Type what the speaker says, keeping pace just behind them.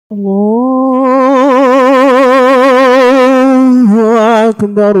الله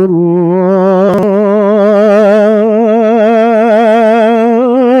أكبر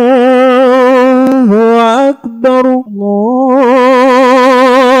الله أكبر الله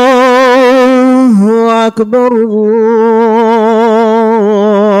أكبر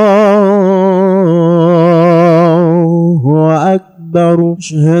الله أكبر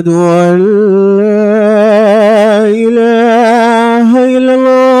أشهد أن لا إله إلا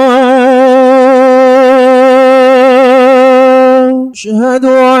الله أشهد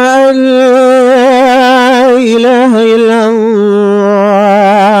أن لا إله إلا الله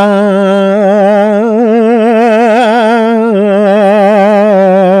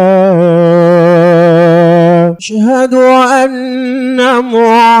أشهد أن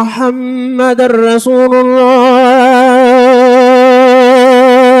محمد رسول الله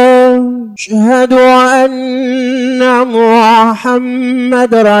أشهد أن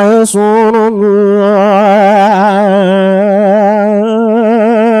محمد رسول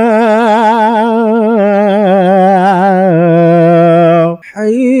الله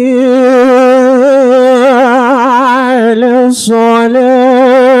حي على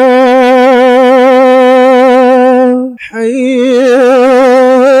الصلاة حي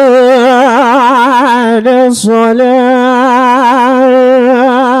على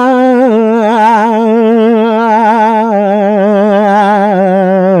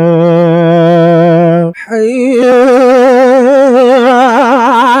الصلاة حي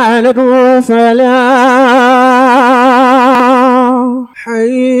على الفلاح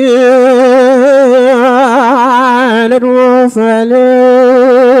حي على الفلاح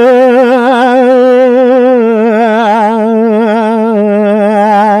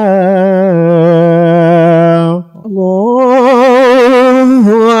الله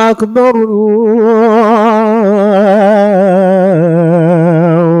أكبر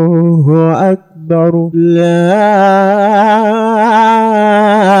الله أكبر لا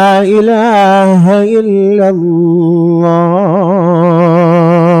إله إلا الله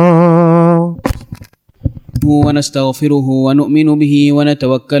ونستغفره ونؤمن به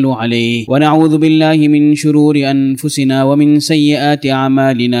ونتوكل عليه ونعوذ بالله من شرور أنفسنا ومن سيئات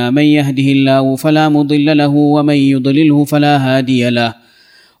أعمالنا من يهده الله فلا مضل له ومن يضلله فلا هادي له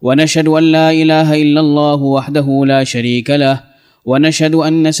ونشهد أن لا إله إلا الله وحده لا شريك له ونشهد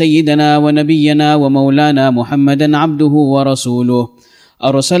أن سيدنا ونبينا ومولانا محمدا عبده ورسوله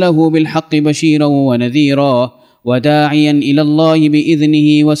أرسله بالحق بشيرا ونذيرا وداعيا إلى الله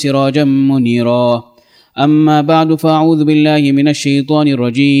بإذنه وسراجا منيرا أما بعد فأعوذ بالله من الشيطان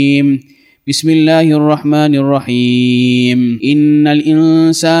الرجيم بسم الله الرحمن الرحيم إن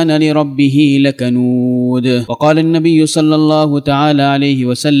الإنسان لربه لكنود وقال النبي صلى الله تعالى عليه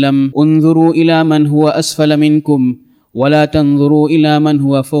وسلم انظروا إلى من هو أسفل منكم ولا تنظروا إلى من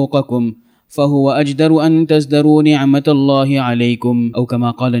هو فوقكم فهو أجدر أن تزدروا نعمة الله عليكم أو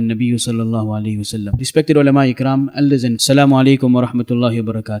كما قال النبي صلى الله عليه وسلم. Respected ulama ikram, elders, and Assalamu alaikum wa rahmatullahi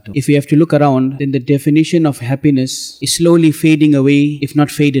wa barakatuh. If we have to look around, then the definition of happiness is slowly fading away, if not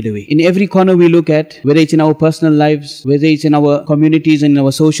faded away. In every corner we look at, whether it's in our personal lives, whether it's in our communities and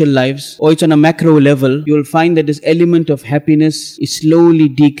our social lives, or it's on a macro level, you will find that this element of happiness is slowly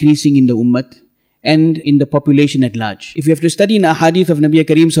decreasing in the ummah and in the population at large. If you have to study in a hadith of Nabi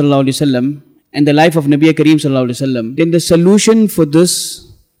Kareem sallallahu alaihi wasallam and the life of Nabi Kareem sallallahu alaihi wasallam, then the solution for this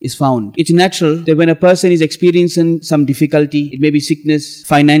is found. It's natural that when a person is experiencing some difficulty, it may be sickness,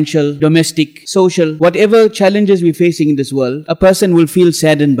 financial, domestic, social, whatever challenges we're facing in this world, a person will feel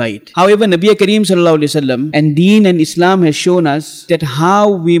saddened by it. However, Nabi Kareem sallallahu alaihi wasallam and Deen and Islam has shown us that how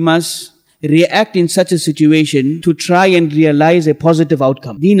we must react in such a situation to try and realize a positive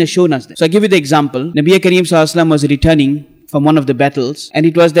outcome. Deen has shown us that. So I give you the example. Nabi Kareem sallallahu alaihi wasallam was returning from one of the battles, and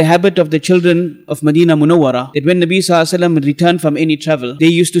it was the habit of the children of Medina Munawwara that when Nabi sallallahu alaihi wasallam returned from any travel, they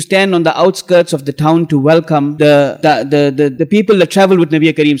used to stand on the outskirts of the town to welcome the people that traveled with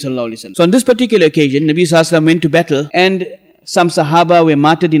Nabi Kareem sallallahu alaihi wasallam. So on this particular occasion, Nabi sallallahu alaihi wasallam went to battle, and some Sahaba were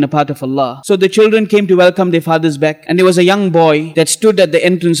martyred in a path of Allah. So the children came to welcome their fathers back, and there was a young boy that stood at the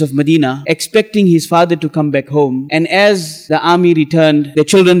entrance of Medina expecting his father to come back home. And as the army returned, the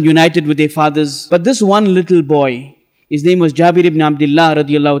children united with their fathers. But this one little boy, his name was Jabir ibn Abdullah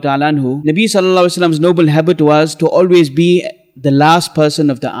radiyallahu ta'ala anhu. Nabi sallallahu alaihi wasallam's noble habit was to always be the last person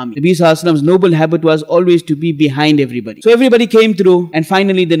of the army. Nabi sallallahu alaihi wasallam's noble habit was always to be behind everybody. So everybody came through, and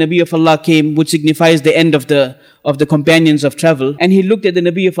finally the Nabi of Allah came, which signifies the end of the companions of travel. And he looked at the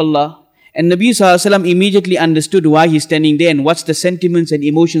Nabi of Allah, And Nabi SAW immediately understood why he's standing there and what's the sentiments and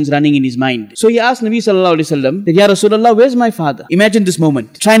emotions running in his mind. So he asked Nabi SAW that, Ya Rasulullah, where's my father? Imagine this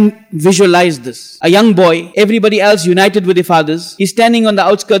moment. Try and visualize this. A young boy, everybody else united with their fathers. He's standing on the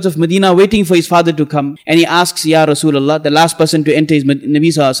outskirts of Medina waiting for his father to come. And he asks, Ya Rasulullah, the last person to enter is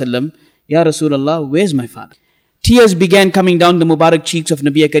Nabi SAW, Ya Rasulullah, where's my father? Tears began coming down the Mubarak cheeks of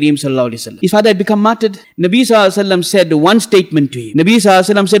Nabi Kareem sallallahu alaihi wasallam. His father had become martyred. Nabi sallallahu alaihi wasallam said one statement to him. Nabi sallallahu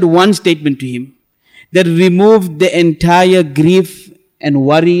alaihi wasallam said one statement to him that removed the entire grief and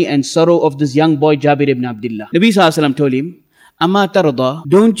worry and sorrow of this young boy Jabir ibn Abdullah. Nabi sallallahu alaihi wasallam told him, Amma tarda,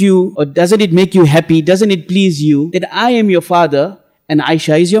 don't you, or doesn't it make you happy, doesn't it please you that I am your father and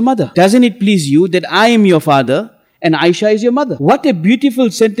Aisha is your mother? Doesn't it please you that I am your father and Aisha is your mother? What a beautiful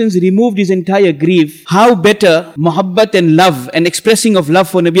sentence, removed his entire grief. How better muhabbat and love and expressing of love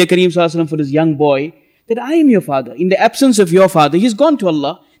for Nabi Kareem sallallahu alaihi wasallam for this young boy, that I am your father. In the absence of your father, he's gone to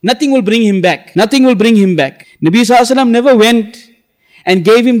Allah. Nothing will bring him back. Nothing will bring him back. Nabi sallallahu alaihi wasallam never went and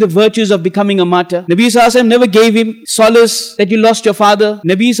gave him the virtues of becoming a martyr. Nabi sallallahu alaihi wasallam never gave him solace that you lost your father.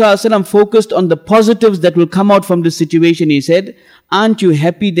 Nabi sallallahu alaihi wasallam focused on the positives that will come out from this situation. He said, aren't you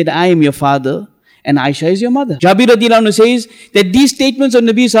happy that I am your father and Aisha is your mother? Jabir radhiyallahu anhu says that these statements of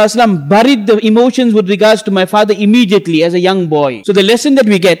Nabi sallallahu alaihi wasallam buried the emotions with regards to my father immediately as a young boy. So the lesson that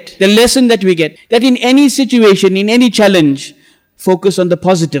we get, that in any situation, in any challenge, focus on the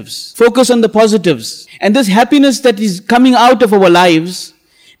positives. Focus on the positives. And this happiness that is coming out of our lives,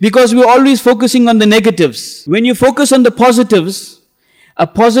 because we're always focusing on the negatives. When you focus on the positives, a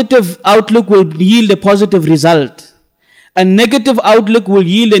positive outlook will yield a positive result. A negative outlook will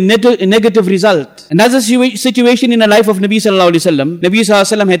yield a negative result. And that's the situation in the life of Nabi sallallahu alaihi wasallam. Nabi sallallahu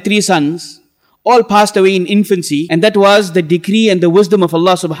alaihi wasallam had 3 sons, all passed away in infancy, and that was the decree and the wisdom of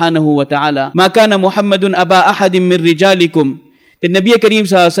Allah subhanahu wa ta'ala. Ma kana Muhammadun aba ahadim min rijalikum. The Nabi Kareem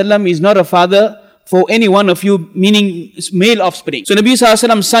sallallahu alaihi wasallam is not a father for any one of you, meaning male offspring. So Nabi sallallahu alaihi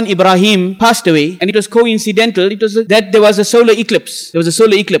wasallam's son Ibrahim passed away, and it was coincidental. It was that there was a solar eclipse.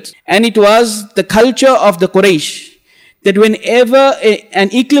 And it was the culture of the Quraysh that whenever an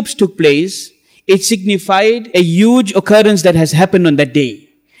eclipse took place, it signified a huge occurrence that has happened on that day.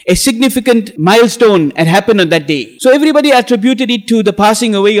 A significant milestone had happened on that day. So everybody attributed it to the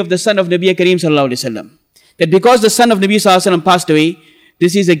passing away of the son of Nabi Kareem sallallahu alaihi wasallam. That because the son of Nabi sallallahu alaihi wasallam passed away,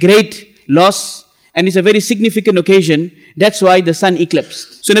 this is a great loss and it's a very significant occasion. That's why the sun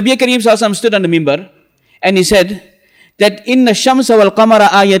eclipsed. So Nabi Kareem sallallahu alaihi wasallam stood on the mimbar and he said that inna shamsa wal qamara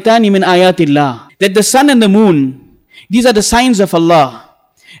ayatani min ayatillah. That the sun and the moon, these are the signs of Allah.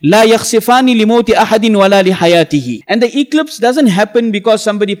 La yakhsifani li mawti ahadin wala li hayatihi. And the eclipse doesn't happen because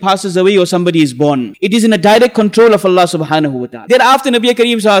somebody passes away or somebody is born. It is in a direct control of Allah subhanahu wa ta'ala. Thereafter Nabi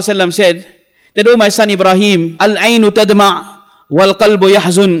Kareem sallallahu alaihi wasallam said that, oh my son Ibrahim, al-aynu tadma' wal qalbu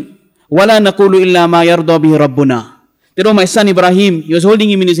yahzun wala naqulu illa ma yarda bihi rabbuna. That, oh my son Ibrahim, he was holding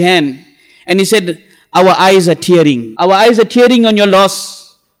him in his hand and he said, our eyes are tearing. Our eyes are tearing on your loss.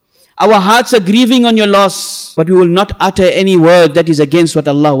 Our hearts are grieving on your loss, but we will not utter any word that is against what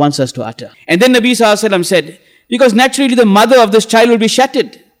Allah wants us to utter. And then Nabi sallallahu alaihi wasallam said, because naturally the mother of this child will be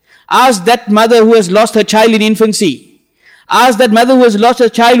shattered. Ask that mother who has lost her child in infancy. Ask that mother who has lost her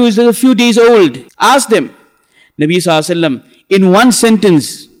child who is a few days old. Ask them. Nabi sallallahu alaihi wasallam,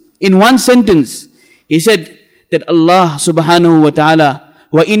 in one sentence, he said that Allah subhanahu wa ta'ala,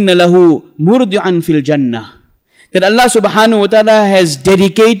 wa inna lahu murdi'an fil jannah. That Allah subhanahu wa ta'ala has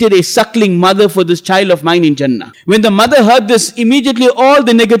dedicated a suckling mother for this child of mine in Jannah. When the mother heard this, immediately all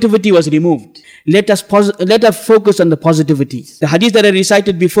the negativity was removed. Let us focus on the positivities. The hadith that I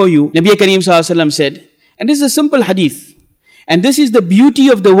recited before you, Nabi Kareem sallallahu alaihi wasallam said, and this is a simple hadith, and this is the beauty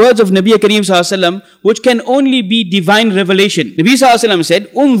of the words of Nabi Kareem sallallahu alaihi wasallam, which can only be divine revelation. Nabi sallallahu alaihi wasallam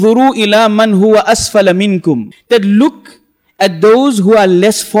said, "Unzuru ila man huwa asfala minkum." That look at those who are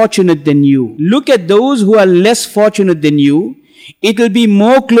less fortunate than you. Look at those who are less fortunate than you. It will be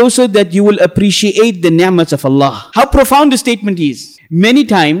more closer that you will appreciate the ni'mats of Allah. How profound this statement is. Many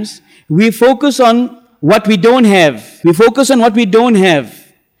times, we focus on what we don't have.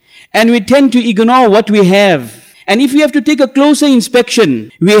 And we tend to ignore what we have. And if we have to take a closer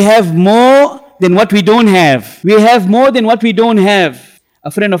inspection, we have more than what we don't have. A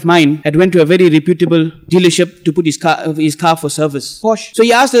friend of mine had went to a very reputable dealership to put his car for service. Porsche. So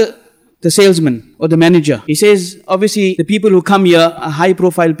he asked the salesman, or the manager. He says, obviously, the people who come here are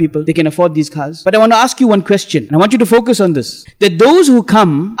high-profile people. They can afford these cars. But I want to ask you one question, and I want you to focus on this. That those who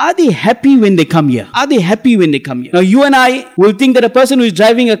come, are they happy when they come here? Are they happy when they come here? Now, you and I will think that a person who is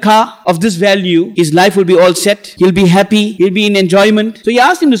driving a car of this value, his life will be all set. He'll be happy. He'll be in enjoyment. So he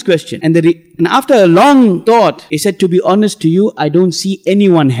asked him this question. And after a long thought, he said, to be honest to you, I don't see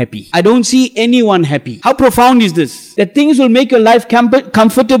anyone happy. I don't see anyone happy. How profound is this? That things will make your life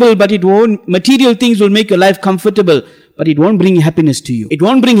comfortable, but it won't. Material things will make your life comfortable, but it won't bring happiness to you. It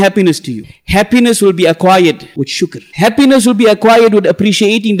won't bring happiness to you. Happiness will be acquired with shukr. Happiness will be acquired with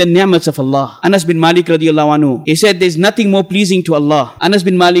appreciating the ni'mats of Allah. Anas bin Malik radiallahu anhu, he said, there's nothing more pleasing to Allah. Anas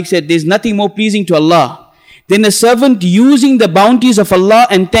bin Malik said, there's nothing more pleasing to Allah than a servant using the bounties of Allah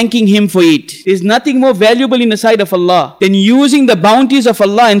and thanking Him for it. There's nothing more valuable in the sight of Allah than using the bounties of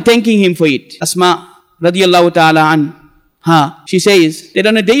Allah and thanking Him for it. Asma radiallahu ta'ala an, she says that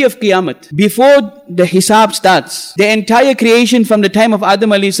on the day of Qiyamah, before the hisab starts, the entire creation from the time of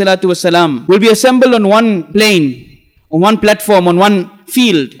Adam alayhi salatu wasalam will be assembled on one plane, on one platform, on one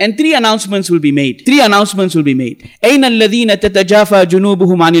field, and three announcements will be made. أَيْنَ الَّذِينَ تَتَجَافَى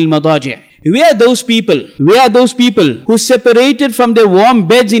جُنُوبُهُمْ عَنِ الْمَضَاجِعِ. Where are those people who separated from their warm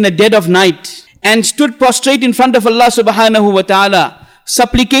beds in the dead of night and stood prostrate in front of Allah subhanahu wa ta'ala,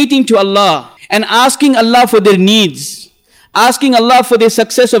 supplicating to Allah and asking Allah for their needs, asking Allah for their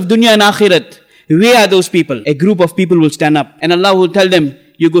success of dunya and akhirat? Where are those people? A group of people will stand up and Allah will tell them,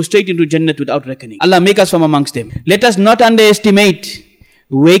 you go straight into Jannah without reckoning. Allah make us from amongst them. Let us not underestimate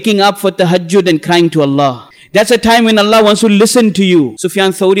waking up for tahajjud and crying to Allah. That's a time when Allah wants to listen to you.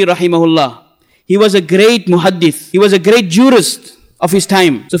 Sufyan Thawri rahimahullah, he was a great muhaddith. He was a great jurist of his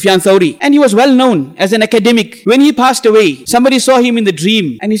time, Sufyan Thawri. And he was well known as an academic. When he passed away, somebody saw him in the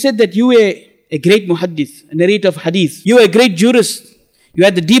dream and he said that you were a great muhaddith, a narrator of hadith. You were a great jurist. You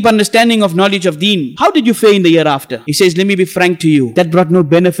had the deep understanding of knowledge of deen. How did you fare in the year after? He says, let me be frank to you. That brought no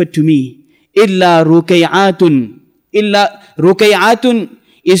benefit to me. Illa rukay'atun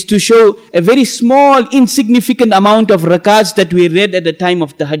is to show a very small, insignificant amount of rakats that we read at the time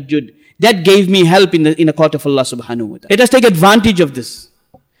of tahajjud. That gave me help in the court of Allah subhanahu wa ta'ala. Let us take advantage of this.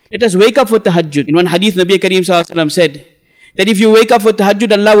 Let us wake up for tahajjud. In one hadith, Nabi Kareem sallallahu alaihi wasallam said that if you wake up for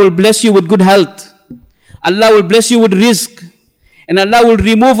tahajjud, Allah will bless you with good health. Allah will bless you with rizq. And Allah will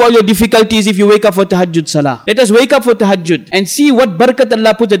remove all your difficulties if you wake up for tahajjud salah. Let us wake up for tahajjud and see what barakat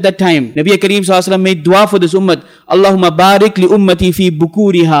Allah put at that time. Nabi Kareem sallallahu alaihi wasallam made dua for this ummah. Allahumma barik li ummati fi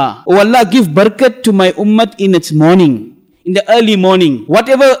bukuriha. Oh Allah, give barakat to my ummah in its morning, in the early morning.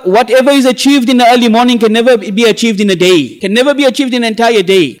 Whatever is achieved in the early morning can never be achieved in a day. Can never be achieved in an entire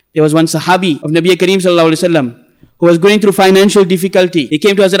day. There was one sahabi of Nabi Kareem sallallahu alaihi wasallam who was going through financial difficulty. He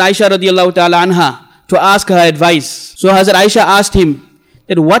came to Hazrat Aisha radiallahu ta'ala anha to ask her advice. So Hazrat Aisha asked him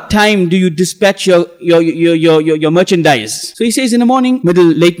that what time do you dispatch your merchandise? So he says in the morning,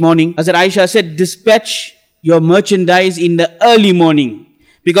 late morning. Hazrat Aisha said, dispatch your merchandise in the early morning,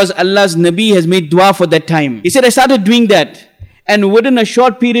 because Allah's Nabi has made dua for that time. He said, I started doing that, and within a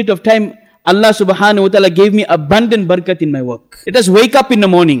short period of time, Allah subhanahu wa ta'ala gave me abundant barakat in my work. Let us wake up in the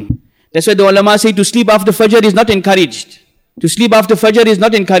morning. That's why the ulama say to sleep after Fajr is not encouraged. To sleep after Fajr is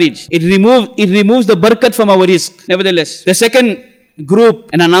not encouraged. It removes the barakat from our rizq. Nevertheless, the second group,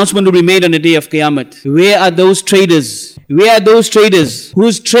 an announcement will be made on the day of Qiyamah. Where are those traders? Where are those traders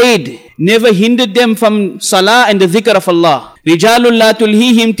whose trade never hindered them from salah and the dhikr of Allah? Rijalul la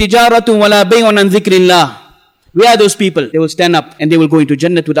tulhihim tijaratun wala bay'un an dhikrillah. Where are those people? They will stand up and they will go into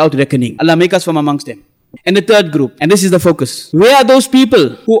Jannah without reckoning. Allah make us from amongst them. And the third group, and this is the focus. Where are those people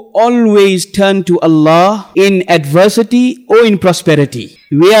who always turn to Allah in adversity or in prosperity?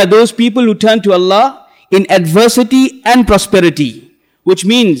 Where are those people who turn to Allah in adversity and prosperity? Which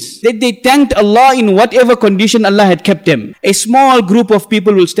means that they thanked Allah in whatever condition Allah had kept them. A small group of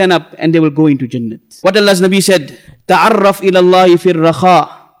people will stand up and they will go into Jannah. What Allah's Nabi said, Ta'arraf ilallahi fir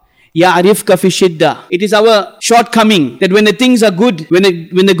rakha, Ya'rifka fi shidda. It is our shortcoming that when the things are good, when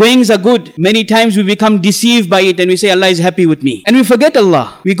the goings are good, many times we become deceived by it and we say Allah is happy with me. And we forget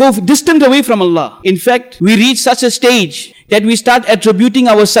Allah. We go distant away from Allah. In fact, we reach such a stage that we start attributing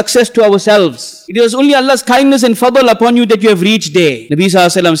our success to ourselves. It was only Allah's kindness and fadl upon you that you have reached there. Nabi sallallahu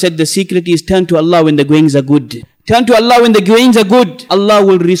alaihi wasallam said the secret is turn to Allah when the goings are good. Turn to Allah when the goings are good. Allah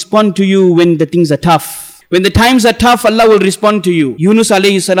will respond to you when the things are tough. When the times are tough, Allah will respond to you. Yunus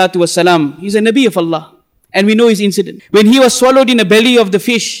alayhi salatu wasalam, he's a Nabi of Allah. And we know his incident. When he was swallowed in the belly of the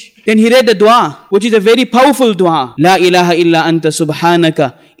fish, then he read the dua, which is a very powerful dua. La ilaha illa anta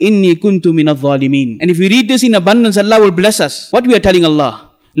subhanaka inni kuntu minadh dhalimin. And if we read this in abundance, Allah will bless us. What we are telling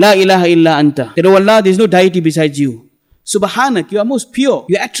Allah? La ilaha illa anta. That, oh Allah, there is no deity besides you. Subhanak, you are most pure.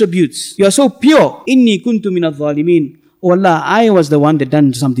 Your attributes, you are so pure. Inni kuntu minadh dhalimin. Oh Allah, I was the one that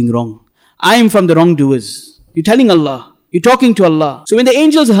done something wrong. I am from the wrongdoers. You're telling Allah. You're talking to Allah. So when the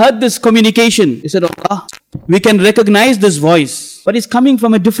angels heard this communication, they said, Allah, we can recognize this voice, but it's coming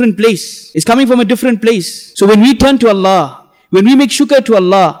from a different place. It's coming from a different place. So when we turn to Allah, when we make shukr to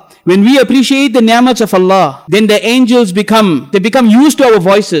Allah, when we appreciate the ni'mats of Allah, then the angels become used to our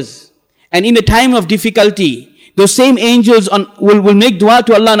voices. And in the time of difficulty, those same angels will make dua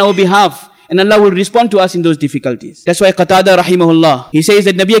to Allah on our behalf. And Allah will respond to us in those difficulties. That's why Qatada rahimahullah, he says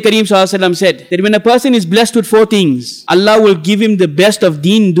that Nabi Kareem sallallahu alaihi wasallam said that when a person is blessed with 4 things, Allah will give him the best of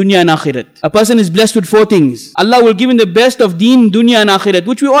deen, dunya and akhirat. A person is blessed with 4 things. Allah will give him the best of deen, dunya and akhirat,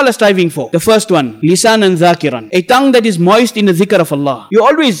 which we all are striving for. The first one, lisan and zakiran. A tongue that is moist in the dhikr of Allah.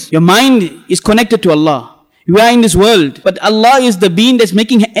 Your mind is connected to Allah. You are in this world, but Allah is the being that's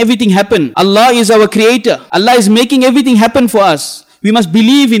making everything happen. Allah is our creator. Allah is making everything happen for us. We must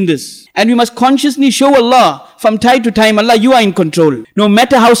believe in this. And we must consciously show Allah from time to time, Allah, you are in control. No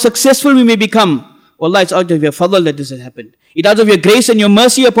matter how successful we may become, Allah, it's out of your fadl that this has happened. It's out of your grace and your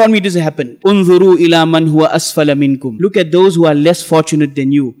mercy upon me this has happened. Unzuru ila man huwa asfala minkum. Look at those who are less fortunate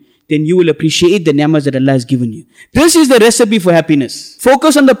than you. Then you will appreciate the ni'mas that Allah has given you. This is the recipe for happiness.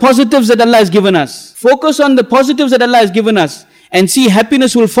 Focus on the positives that Allah has given us. Focus on the positives that Allah has given us. And see,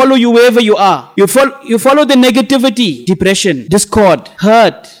 happiness will follow you wherever you are. You follow the negativity, depression, discord,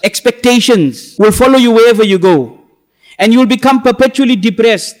 hurt, expectations will follow you wherever you go. And you will become perpetually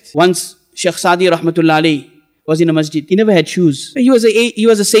depressed. Once Shaykh Sadi rahmatullah alayhi was in a masjid. He never had shoes. He was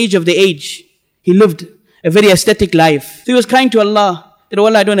a sage of the age. He lived a very aesthetic life. So he was crying to Allah that, oh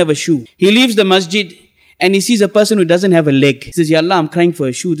Allah, I don't have a shoe. He leaves the masjid and he sees a person who doesn't have a leg. He says, Ya Allah, I'm crying for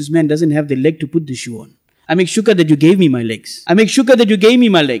a shoe. This man doesn't have the leg to put the shoe on. I make shukr that you gave me my legs. I make shukr that you gave me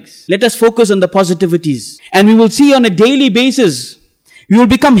my legs. Let us focus on the positivities. And we will see on a daily basis, we will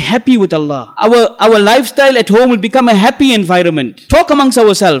become happy with Allah. Our lifestyle at home will become a happy environment. Talk amongst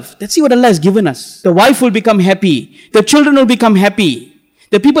ourselves. Let's see what Allah has given us. The wife will become happy. The children will become happy.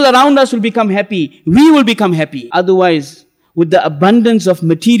 The people around us will become happy. We will become happy. Otherwise, with the abundance of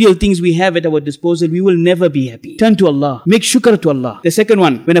material things we have at our disposal, we will never be happy. Turn to Allah. Make shukr to Allah. The second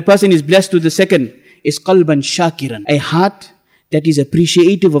one, when a person is blessed with the second, is qalban shakiran. A heart that is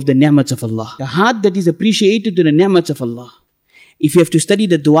appreciative of the ni'mats of Allah. The heart that is appreciative to the ni'mats of Allah. If you have to study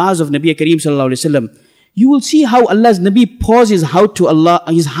the du'as of Nabi Kareem sallallahu alaihi wasallam, you will see how Allah's Nabi pours his heart to Allah,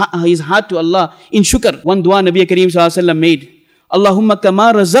 his heart to Allah in shukr. One dua Nabi Kareem sallallahu alaihi wasallam made. Allahumma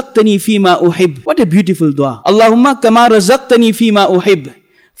kama razaqtani fima uhib. What a beautiful dua. Allahumma kama razaqtani fima uhib.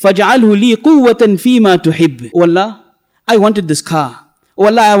 Faj'alhu li quwwatan fima tuhib. Oh Allah, I wanted this car. Oh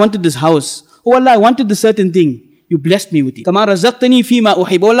Allah, I wanted this house. Oh Allah, I wanted this certain thing. You blessed me with it. Kama razaqtani fima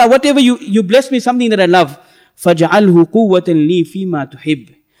uhib. Oh Allah, whatever you blessed me something that I love. Faj'alhu quwwatan li fima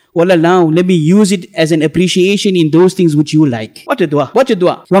tuhib. Oh Allah, now let me use it as an appreciation in those things which you like. What a dua. What a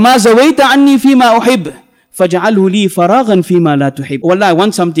dua. Wama zawaita anni fima uhib. Faj'alhu li faraghan fima la tuhib. Oh Allah, I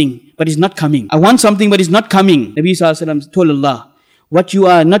want something, but it's not coming. I want something, but it's not coming. Nabi sallallahu alaihi wasallam told Allah, what you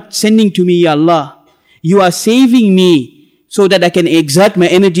are not sending to me, Ya Allah, you are saving me so that I can exert my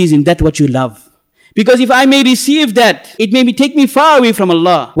energies in that what you love. Because if I may receive that, it may take me far away from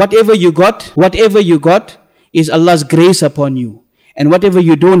Allah. Whatever you got is Allah's grace upon you. And whatever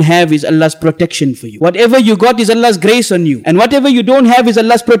you don't have is Allah's protection for you. Whatever you got is Allah's grace on you. And whatever you don't have is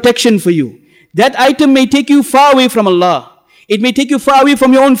Allah's protection for you. That item may take you far away from Allah. It may take you far away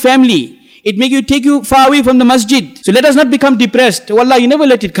from your own family. It may take you far away from the masjid. So let us not become depressed. Oh Allah, you never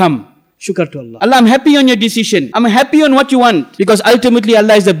let it come. Shukr to Allah. Allah, I'm happy on your decision. I'm happy on what you want. Because ultimately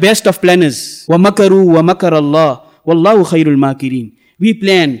Allah is the best of planners. Wa makaru wa makar Allah. Wallahu khairul makirin. We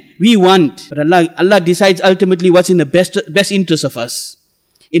plan, we want. But Allah decides ultimately what's in the best interest of us.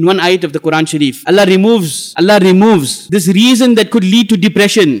 In one ayat of the Quran Sharif, Allah removes this reason that could lead to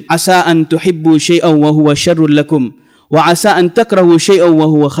depression. Asa an tuhibbu shay'an wa huwa sharrul lakum. Wa asa an takrahu shay'an wa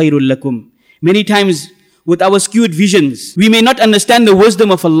huwa khairul lakum. Many times with our skewed visions, we may not understand the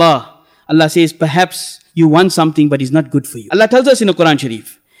wisdom of Allah. Allah says, perhaps you want something but it's not good for you. Allah tells us in the Quran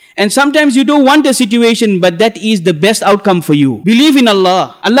Sharif. And sometimes you don't want a situation, but that is the best outcome for you. Believe in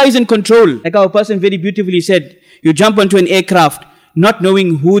Allah. Allah is in control. Like our person very beautifully said, you jump onto an aircraft not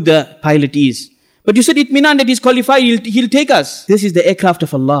knowing who the pilot is. But you said, itminan, that he's qualified, he'll take us. This is the aircraft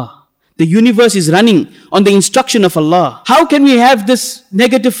of Allah. The universe is running on the instruction of Allah. How can we have this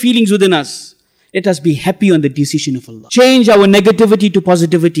negative feelings within us? Let us be happy on the decision of Allah. Change our negativity to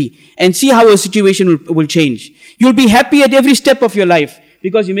positivity and see how our situation will change. You'll be happy at every step of your life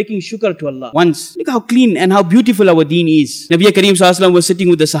because you're making shukr to Allah. Once, look how clean and how beautiful our deen is. Nabi Kareem Sallallahu Alaihi Wasallam was sitting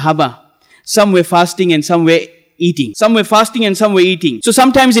with the Sahaba. Some were fasting and some were eating. Some were fasting and some were eating. So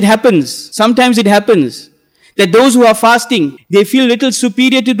sometimes it happens that those who are fasting, they feel little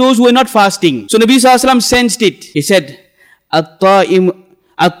superior to those who are not fasting. So Nabi Sallallahu Alaihi Wasallam sensed it. He said,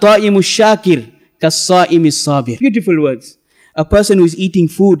 At-ta'imu shakir kas-sa'imi sabir. Beautiful words. A person who is eating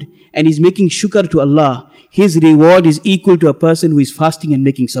food and is making shukr to Allah, his reward is equal to a person who is fasting and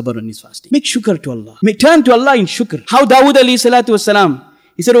making sabr on his fasting. Make shukr to Allah. Turn to Allah in shukr. How Dawood alayhi salatu wasalam,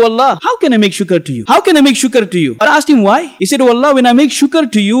 he said, Oh Allah, how can I make shukr to you? How can I make shukr to you? I asked him why. He said, Oh Allah, when I make shukr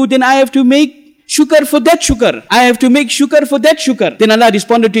to you, then I have to make shukr for that shukr. I have to make shukr for that shukr. Then Allah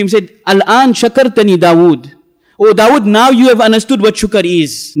responded to him, said, Al-an shakartani Dawood. Oh Dawood, now you have understood what shukr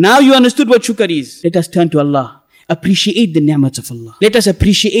is. Now you understood what shukr is. Let us turn to Allah. Appreciate the ni'mats of Allah. Let us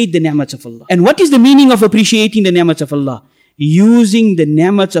appreciate the ni'mats of Allah. And what is the meaning of appreciating the ni'mats of Allah? Using the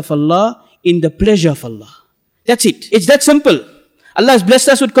ni'mats of Allah in the pleasure of Allah. That's it. It's that simple. Allah has blessed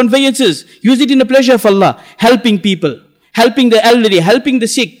us with conveyances. Use it in the pleasure of Allah. Helping people. Helping the elderly. Helping the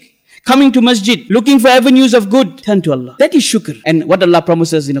sick. Coming to masjid. Looking for avenues of good. Turn to Allah. That is shukr. And what Allah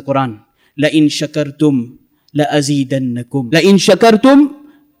promises in the Quran. لَإِن شَكَرْتُمْ لَأَزِيدَنَّكُمْ لَإِن شَكَرْتُمْ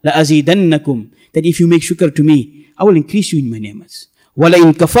لَأَزِيدَنَّكُمْ. That if you make shukr to me, I will increase you in my ni'mats.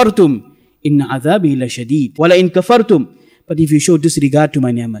 وَلَئِن كَفَرْتُمْ إِنَّ عَذَابِي لَشَدِيدٌ وَلَئِن كَفَرْتُمْ. But if you show disregard to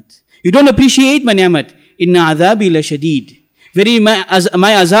my ni'mat, you don't appreciate my ni'mat, إِنَّ عَذَابِي لَشَدِيدٌ. My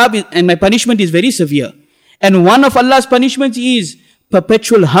azab and my punishment is very severe. And one of Allah's punishments is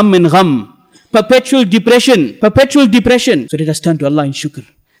perpetual hum and gham, perpetual depression. So let us turn to Allah in shukr.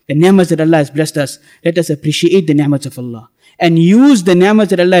 The ni'mats that Allah has blessed us, let us appreciate the ni'mats of Allah. And use the ni'mats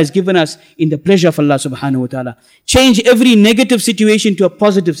that Allah has given us in the pleasure of Allah subhanahu wa ta'ala. Change every negative situation to a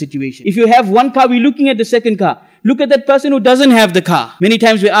positive situation. If you have one car, we're looking at the second car. Look at that person who doesn't have the car. Many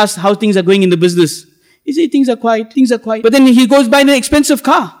times we ask how things are going in the business. He says things are quiet. But then he goes buy an expensive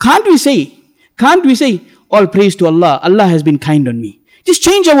car. Can't we say, all praise to Allah. Allah has been kind on me. Just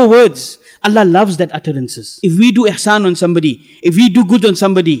change our words. Allah loves that utterances. If we do ihsan on somebody, if we do good on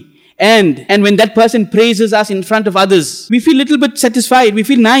somebody, and when that person praises us in front of others, we feel a little bit satisfied. We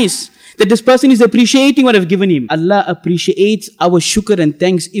feel nice that this person is appreciating what I've given him. Allah appreciates our shukr and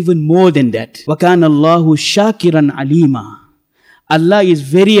thanks even more than that. وَكَانَ اللَّهُ شَاكِرًا عَلِيمًا. Allah is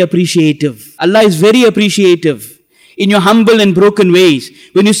very appreciative. In your humble and broken ways.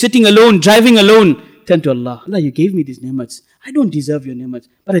 When you're sitting alone, driving alone, turn to Allah. Allah, you gave me these ni'mats. I don't deserve your ni'mats,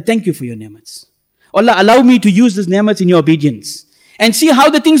 but I thank you for your ni'mats. Allah, allow me to use these ni'mats in your obedience. And see how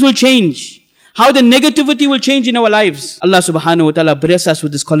the things will change. How the negativity will change in our lives. Allah subhanahu wa ta'ala bless us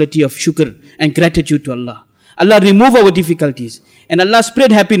with this quality of shukr and gratitude to Allah. Allah remove our difficulties. And Allah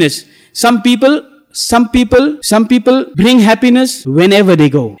spread happiness. Some people bring happiness whenever they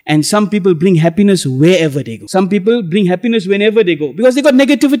go. And some people bring happiness wherever they go. Because they got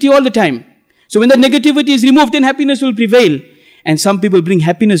negativity all the time. So when the negativity is removed, then happiness will prevail. And some people bring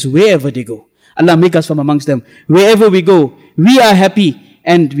happiness wherever they go. Allah make us from amongst them. Wherever we go, we are happy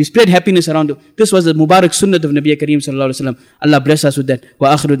and we spread happiness around. This was the Mubarak Sunnah of Nabi Kareem sallallahu alaihi wasallam. Allah bless us with that.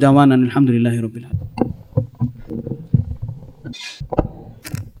 Wa akhiru da'wana alhamdulillahi rabbil alamin.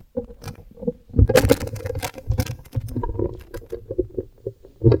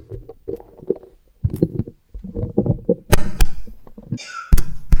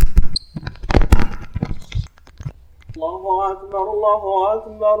 Allahu Akbar, Allahu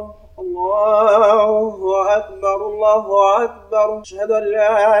Akbar. الله أكبر الله أكبر أشهد أن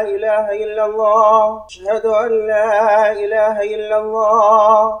لا إله إلا الله أشهد أن لا إله إلا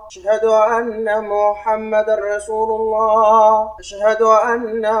الله أشهد أن محمد رسول الله أشهد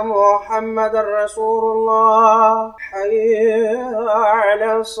أن محمد رسول الله حي على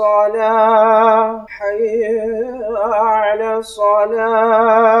الصلاة حي على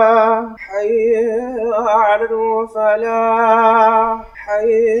الصلاة حي على الفلاح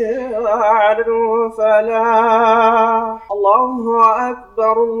حي على الفلاح الله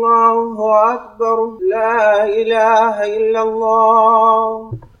أكبر لا إله إلا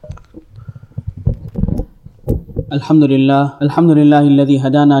الله الحمد لله الذي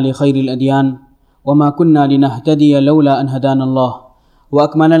هدانا لخير الأديان وما كنا لنهتدي لولا أن هدانا الله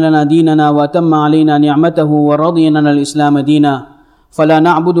وأكمل لنا ديننا وأتم علينا نعمته ورضي لنا الإسلام دينا فلا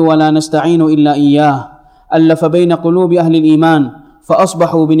نعبد ولا نستعين إلا إياه ألف بين قلوب أهل الإيمان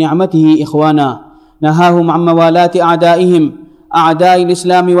فأصبحوا بنعمته إخوانا نهاهم عن موالاة أعدائهم أعداء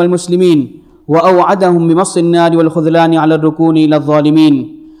الإسلام والمسلمين وأوعدهم بمص النار والخذلان على الركون إلى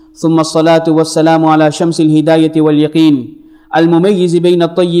الظالمين ثم الصلاة والسلام على شمس الهداية واليقين المميز بين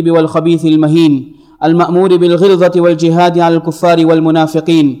الطيب والخبيث المهين المأمور بالغلظة والجهاد على الكفار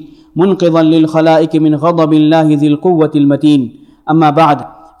والمنافقين منقذا للخلائق من غضب الله ذي القوة المتين أما بعد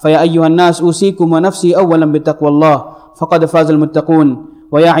فيا أيها الناس أوصيكم ونفسي أولا بتقوى الله فقد فاز المتقون.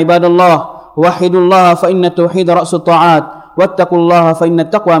 ويا عباد الله وحدوا الله فإن التوحيد رأس الطاعات، واتقوا الله فإن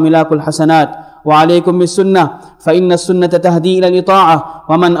التقوى ملاك الحسنات. وعليكم بالسنة فإن السنة تهدي إلى الإطاعة،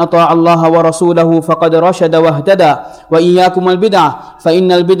 ومن أطاع الله ورسوله فقد رشد واهتدى. وإياكم البدعة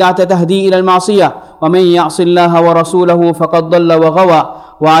فإن البدعة تهدي إلى المعصية، ومن يعص الله ورسوله فقد ضل وغوى.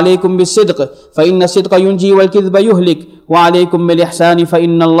 وعليكم بالصدق فإن الصدق ينجي والكذب يهلك. وعليكم بالإحسان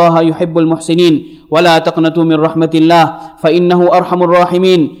فإن الله يحب المحسنين. ولا تقنطوا من رحمة الله فإنه أرحم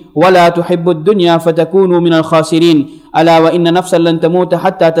الراحمين. ولا تحبوا الدنيا فتكونوا من الخاسرين. ألا وإن نفسا لن تموت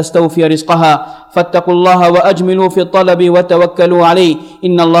حتى تستوفي رزقها، فاتقوا الله وأجملوا في الطلب وتوكلوا عليه،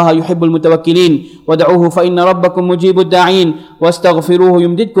 إن الله يحب المتوكلين. ودعوه فإن ربكم مجيب الداعين، واستغفروه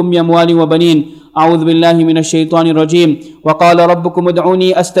يمددكم بأموال وبنين. أعوذ بالله من الشيطان الرجيم. وقال ربكم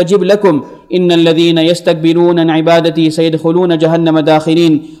ادعوني أستجب لكم إن الذين يستكبرون عن عبادتي سيدخلون جهنم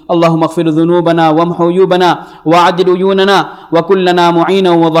داخرين. اللهم اغفر ذنوبنا وامحو عيوبنا وعدل عيوننا وكلنا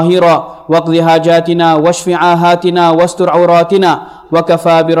معينا وظهيرا، واقض حاجاتنا واشف عاهاتنا واستر عوراتنا،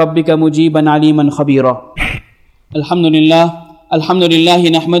 وكفى بربك مجيبا عليما خبيرا. الحمد لله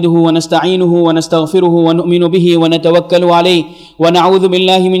نحمده ونستعينه ونستغفره ونؤمن به ونتوكل عليه، ونعوذ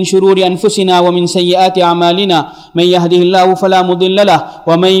بالله من شرور أنفسنا ومن سيئات أعمالنا، من يهده الله فلا مضل له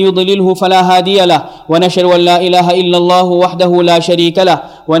ومن يضلله فلا هادي له، ونشهد أن لا إله إلا الله وحده لا شريك له،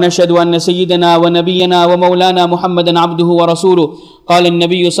 ونشهد أن سيدنا ونبينا ومولانا محمدا عبده ورسوله. قال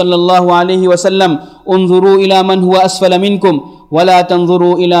النبي صلى الله عليه وسلم: انظروا إلى من هو أسفل منكم ولا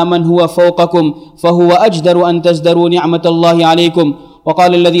تنظروا إلى من هو فوقكم فهو أجدر أن تزدروا نعمة الله عليكم.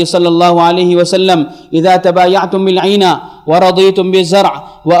 وقال الذي صلى الله عليه وسلم: إذا تبايعتم بالعينة ورضيتم بالزرع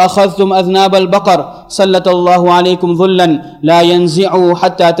وأخذتم أذناب البقر سلط الله عليكم ذلا لا ينزعه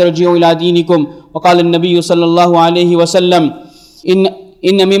حتى ترجعوا إلى دينكم. وقال النبي صلى الله عليه وسلم: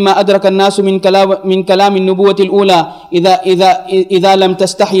 إن مما أدرك الناس من كلام النبوة الأولى إذا لم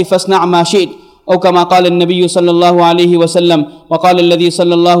تستحي فاصنع ما شئت، أو كما قال النبي صلى الله عليه وسلم. وقال الذي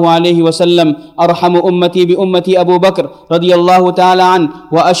صلى الله عليه وسلم: أرحم أمتي بأمتي أبو بكر رضي الله تعالى عنه،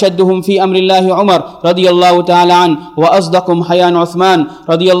 وأشدهم في أمر الله عمر رضي الله تعالى عنه، وأصدقهم حياء عثمان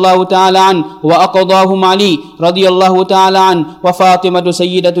رضي الله تعالى عنه، وأقضاهم علي رضي الله تعالى عنه، وفاطمة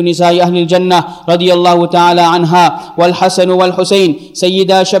سيدة نساء أهل الجنة رضي الله تعالى عنها، والحسن والحسين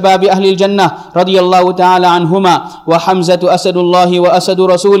سيدا شباب أهل الجنة رضي الله تعالى عنهما، وحمزة أسد الله وأسد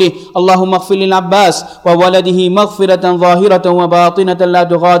رسوله. اللهم اغفر للعباس وولده مغفرة ظاهرة وباطنة لا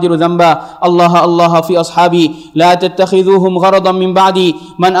تغادر ذنبا. الله في أصحابي لا تتخذوهم غرضا من بعدي،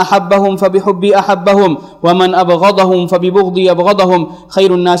 من أحبهم فبحبي أحبهم، ومن أبغضهم فببغضي أبغضهم،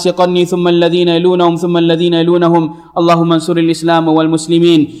 خير الناس قرني ثم الذين يلونهم ثم الذين يلونهم. اللهم انصر الإسلام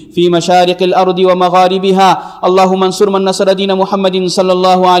والمسلمين في مشارق الأرض ومغاربها. اللهم انصر من نصر دين محمد صلى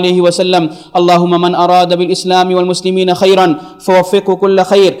الله عليه وسلم. اللهم من أراد بالإسلام والمسلمين خيرا فوفقه كل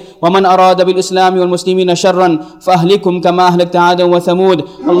خير، ومن أراد بالإسلام والمسلمين شرا فأهلكم كما أهلكت عادا وثمود.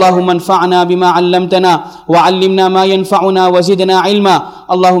 اللهم انفعنا بما علمتنا وعلمنا ما ينفعنا وزدنا علما.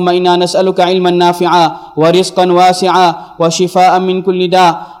 اللهم إنا نسألك علما نافعا ورزقا واسعا وشفاء من كل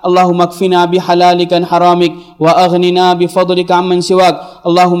داء. اللهم اكفنا بحلالك عن حرامك وأغننا بفضلك عمن سواك.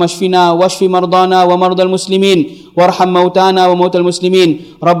 اللهم اشفنا واشف مرضانا ومرضى المسلمين، وارحم موتانا وموتى المسلمين.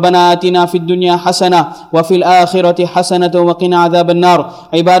 ربنا آتنا في الدنيا حسنة وفي الآخرة حسنة وقنا عذاب النار.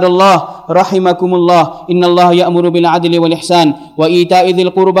 عباد الله رحمكم الله، إن الله يأمر بالعدل والإحسان وإيتاء ذي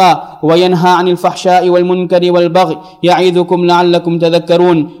القربى وينهى عن الفحشاء والمنكر والبغي يعظكم لعلكم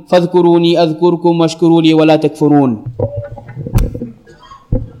تذكرون. فاذكروني أذكركم واشكروا لي ولا تكفرون.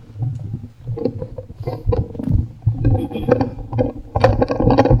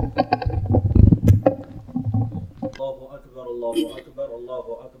 الله أكبر الله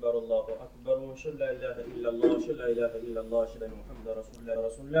أكبر الله أكبر أشهد لا إله إلا الله أشهد لا إله إلا الله أشهد أن محمدا رسول الله.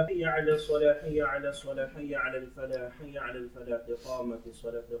 حي على الصلاة حي على الصلاة حي على الفلاح حي على الفلاح. قامت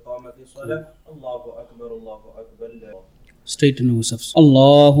الصلاة قامت الصلاة. الله أكبر الله أكبر. Straighten yourselves.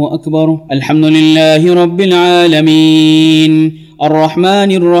 الله أكبر. الحمد لله رب العالمين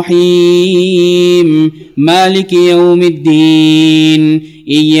الرحمن الرحيم مالك يوم الدين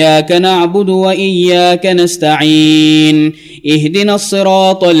إياك نعبد وإياك نستعين اهدنا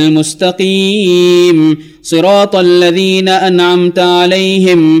الصراط المستقيم صراط الذين أنعمت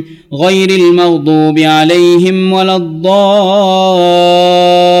عليهم غير المغضوب عليهم ولا الضالين.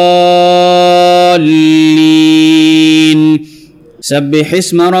 سبح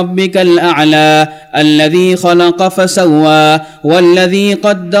اسم ربك الأعلى الذي خلق فسوى والذي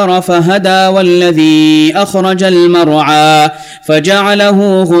قدر فهدى والذي أخرج المرعى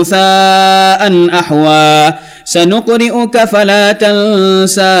فجعله غثاء أحوى سنقرئك فلا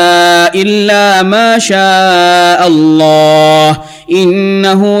تنسى إلا ما شاء الله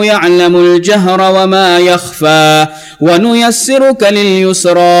إنه يعلم الجهر وما يخفى ونيسرك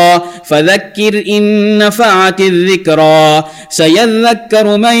لليسرى فذكر إن نفعت الذكرى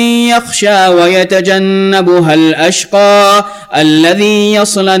سيذكر من يخشى ويتجنبها الأشقى الذي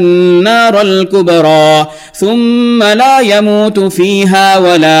يصلى النار الكبرى ثم لا يموت فيها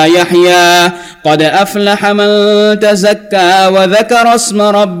ولا يحيا قد أفلح من تزكى وذكر اسم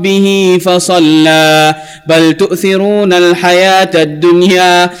ربه فصلى بل تؤثرون الحياة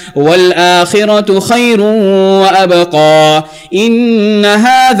الدنيا والآخرة خير وأبقى إن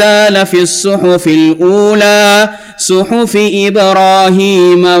هذا لفي الصحف الأولى صحف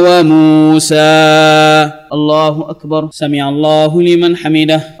إبراهيم وموسى. الله أكبر. سمع الله لمن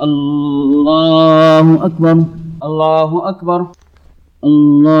حمده. الله أكبر. الله أكبر.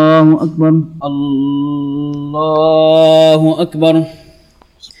 الله أكبر. الله أكبر.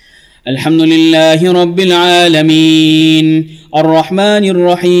 الحمد لله رب العالمين الرحمن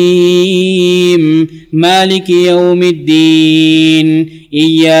الرحيم مالك يوم الدين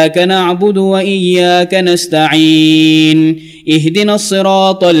إياك نعبد وإياك نستعين اهدنا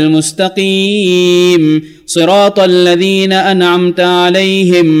الصراط المستقيم صراط الذين أنعمت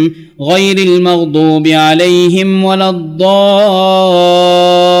عليهم غير المغضوب عليهم ولا الضالين.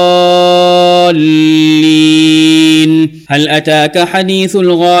 هل أتاك حديث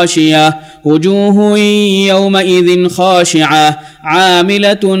الغاشية وجوه يومئذ خاشعة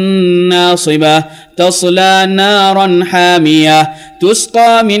عاملة ناصبة تصلى نارا حامية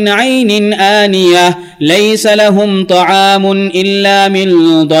تسقى من عين آنية ليس لهم طعام إلا من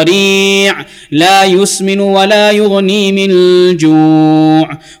ضريع لا يسمن ولا يغني من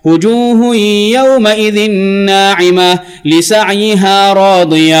جوع وجوه يومئذ ناعمة لسعيها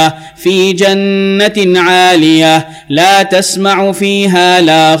راضية في جنة عالية لا تسمع فيها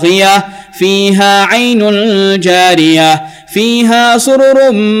لاغية فيها عين جارية فيها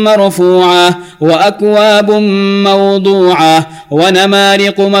سرر مرفوعة وأكواب موضوعة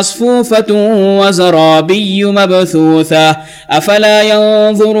ونمارق مصفوفة وزرابي مبثوثة أفلا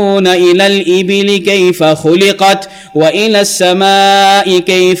ينظرون إلى الإبل كيف خلقت وإلى السماء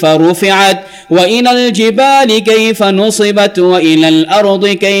كيف رفعت وإلى الجبال كيف نصبت وإلى الأرض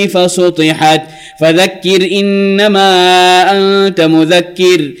كيف سطحت فذكر إنما أنت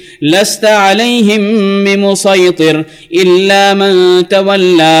مذكر لست عليهم بمسيطر إلا من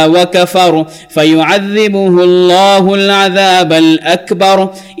تولى وكفر فيعذبه الله العذاب الأكبر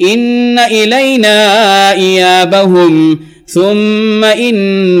إن إلينا إيابهم ثم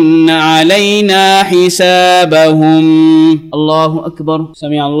إن علينا حسابهم. الله أكبر.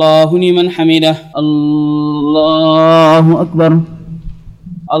 سمع الله لمن حمده. الله أكبر.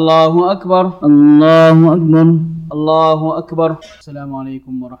 الله أكبر. الله أكبر. الله أكبر. السلام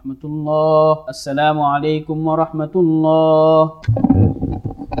عليكم ورحمة الله. السلام عليكم ورحمة الله.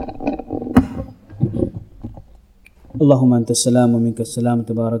 اللهم أنت السلام ومنك السلام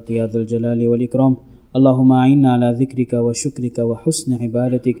تبارك يا ذا الجلال والإكرام. اللهم أعنا على ذكرك وشكرك وحسن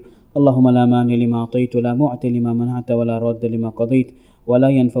عبادتك. اللهم لا مانع لما أعطيت ولا معطي لما منعت ولا راد لما قضيت ولا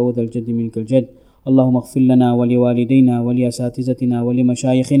ينفع ذا الجد منك الجد. اللهم اغفر لنا ولوالدينا ولأساتذتنا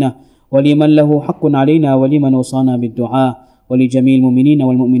ولمشايخنا ولمن له حق علينا ولمن وصانا بالدعاء ولجميع المؤمنين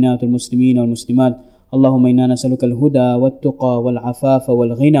والمؤمنات والمسلمين والمسلمات. اللهم إنا نسألك الهدى والتقى والعفاف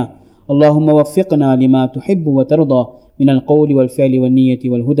والغنى. اللهم وفقنا لما تحب وترضى من القول والفعل والنية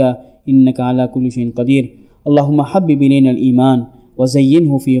والهدى إنك على كل شيء قدير. اللهم حبب إلينا الإيمان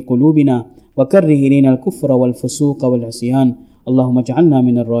وزينه في قلوبنا وكره إلينا الكفر والفسوق والعصيان. اللهم اجعلنا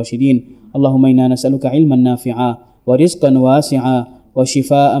من الراشدين. اللهم إنا نسألك علما نافعا ورزقا واسعا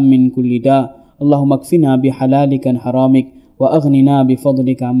وشفاء من كل داء. اللهم اكفنا بحلالك عن حرامك وأغننا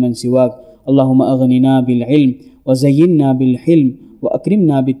بفضلك عمن سواك. اللهم أغننا بالعلم وزينا بالحلم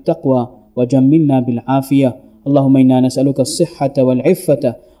وأكرمنا بالتقوى وجملنا بالعافية. اللهم إنا نسألك الصحة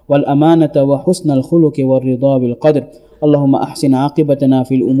والعفة والأمانة وحسن الخلق والرضا بالقدر. اللهم أحسن عاقبتنا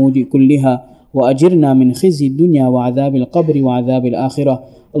في الأمور كلها وأجرنا من خزي الدنيا وعذاب القبر وعذاب الآخرة.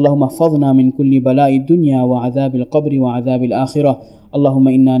 اللهم احفظنا من كل بلاء الدنيا وعذاب القبر وعذاب الآخرة. اللهم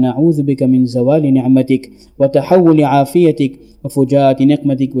إنا نعوذ بك من زوال نعمتك وتحول عافيتك وفجاءة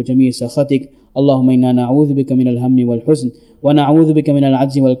نقمتك وجميع سخطك. اللهم إنا نعوذ بك من الهم والحزن ونعوذ بك من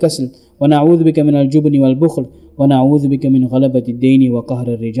العجز والكسل ونعوذ بك من الجبن والبخل ونعوذ بك من غلبة الدين وقهر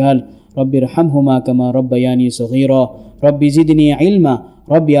الرجال. رب ارحمهما كما ربياني صغيرا. رب زدني علما.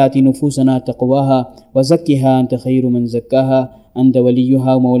 رب آت نفوسنا تقواها وزكها أنت خير من زكاها أنت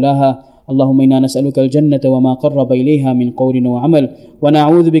وليها ومولاها. اللهم إنا نسألك الجنة وما قرب إليها من قول وعمل،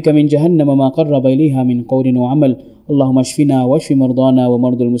 ونعوذ بك من جهنم وما قرب إليها من قول وعمل. اللهم اشفنا واشف مرضانا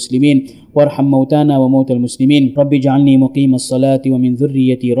ومرضى المسلمين، وارحم موتانا وموتى المسلمين. رب اجعلني مقيم الصلاة ومن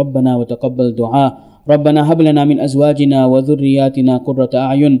ذريتي ربنا وتقبل دعاء. ربنا هب لنا من أزواجنا وذرياتنا قرة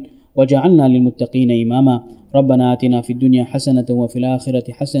أعين وجعلنا للمتقين إماما. ربنا آتنا في الدنيا حسنة وفي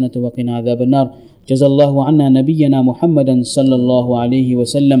الآخرة حسنة وقنا عذاب النار. جزا الله عنا نبينا محمدا صلى الله عليه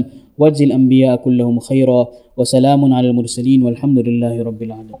وسلم، واجزي الأنبياء كلهم خيرا، وسلام على المرسلين والحمد لله رب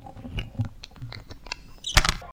العالمين.